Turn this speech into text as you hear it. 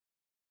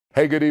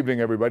Hey, good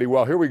evening, everybody.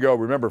 Well, here we go.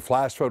 Remember,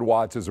 flash flood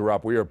watches are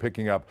up. We are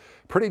picking up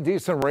pretty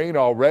decent rain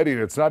already,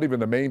 and it's not even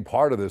the main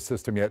part of this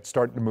system yet,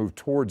 starting to move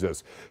towards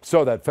us.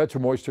 So that fetch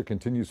of moisture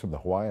continues from the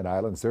Hawaiian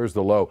Islands. There's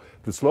the low.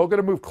 This low going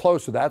to move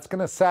closer. That's going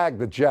to sag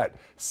the jet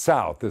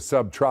south, this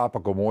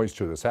subtropical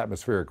moisture, this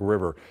atmospheric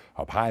river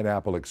of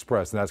Pineapple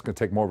Express, and that's going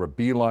to take more of a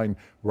beeline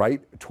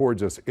right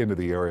towards us into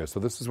the area. So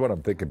this is what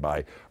I'm thinking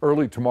by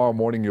early tomorrow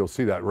morning, you'll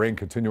see that rain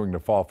continuing to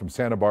fall from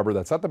Santa Barbara.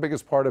 That's not the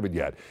biggest part of it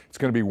yet. It's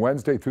going to be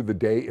Wednesday through the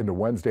day into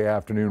Wednesday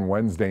afternoon,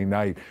 Wednesday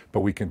night,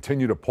 but we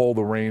continue to pull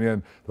the rain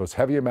in. Those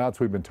heavy amounts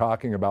we've been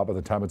talking about by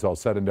the time it's all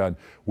said and done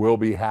will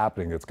be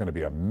happening. It's going to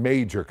be a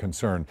major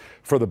concern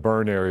for the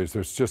burn areas.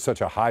 There's just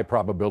such a high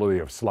probability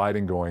of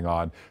sliding going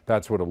on.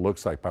 That's what it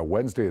looks like by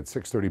Wednesday at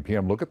 6:30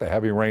 p.m. Look at the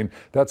heavy rain.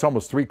 That's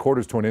almost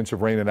 3/4 to an inch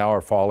of rain an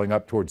hour falling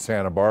up towards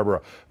Santa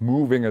Barbara,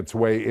 moving its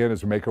way in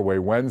as we make our way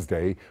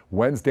Wednesday.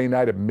 Wednesday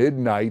night at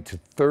midnight to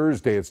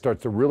Thursday, it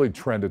starts to really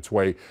trend its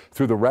way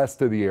through the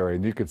rest of the area.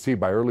 And you can see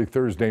by early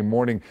Thursday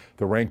morning,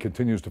 the rain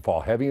continues to fall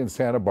heavy in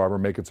Santa Barbara,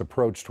 make its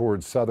approach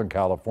towards Southern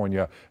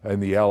California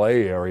and the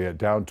LA area,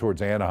 down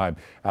towards Anaheim,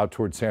 out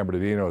towards San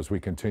Bernardino as we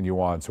continue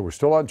on. So we're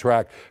still on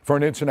track for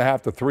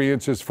 1.5 to 3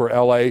 inches for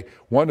LA,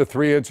 1 to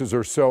 3 inches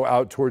or so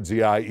out towards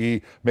the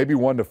IE, maybe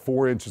 1 to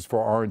 4 inches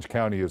for Orange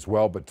County as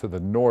well. But to the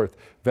north,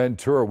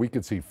 Ventura, we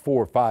could see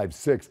 4, 5,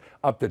 6,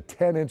 up to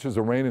 10 inches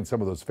of rain in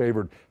some of those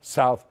favored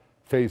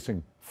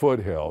south-facing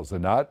foothills.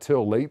 And not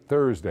till late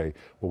Thursday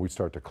will we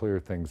start to clear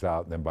things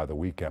out. And then by the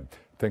weekend,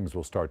 things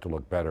will start to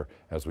look better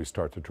as we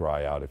start to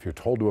dry out. If you're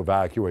told to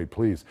evacuate,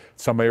 please.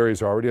 Some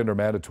areas are already under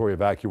mandatory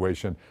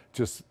evacuation.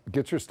 Just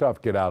get your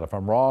stuff, get out. If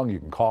I'm wrong, you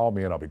can call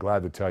me and I'll be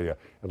glad to tell you.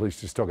 At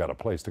least you still got a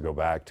place to go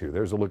back to.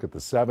 There's a look at the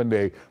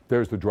 7-day.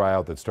 There's the dry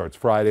out that starts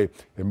Friday.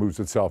 It moves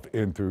itself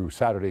in through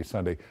Saturday,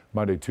 Sunday,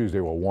 Monday,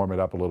 Tuesday. We'll warm it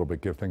up a little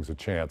bit, give things a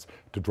chance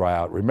to dry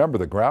out. Remember,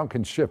 the ground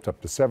can shift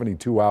up to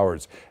 72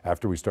 hours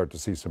after we start to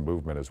see some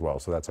movement as well.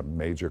 So that's a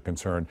major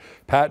concern.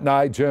 Pat and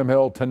I, Jim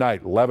Hill,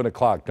 tonight, 11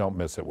 o'clock. Don't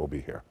miss it. We'll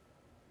be here.